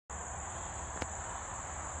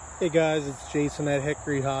Hey guys, it's Jason at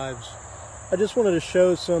Hickory Hives. I just wanted to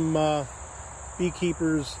show some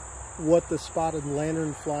beekeepers what the spotted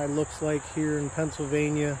lanternfly looks like here in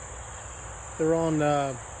Pennsylvania. They're on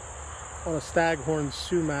a staghorn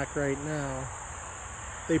sumac right now.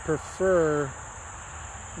 They prefer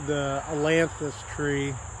the ailanthus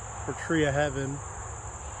tree, or tree of heaven.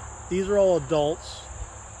 These are all adults,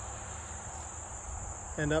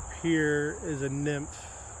 and up here is a nymph.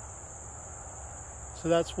 So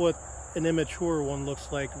that's what an immature one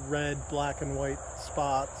looks like, red, black, and white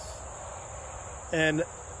spots. And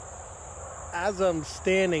as I'm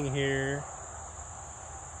standing here,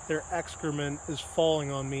 their excrement is falling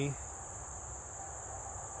on me,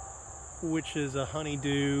 which is a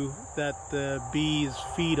honeydew that the bees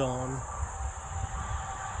feed on.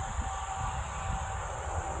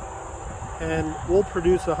 And we'll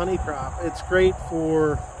produce a honey crop. It's great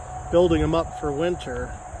for building them up for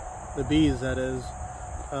winter, the bees that is.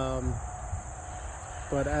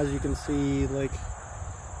 But as you can see, like,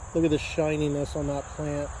 look at the shininess on that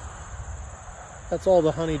plant. That's all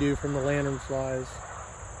the honeydew from the lanternflies.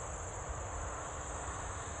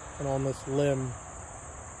 And on this limb.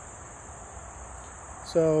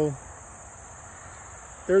 So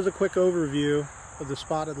there's a quick overview of the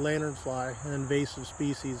spotted lanternfly, an invasive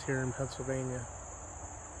species here in Pennsylvania.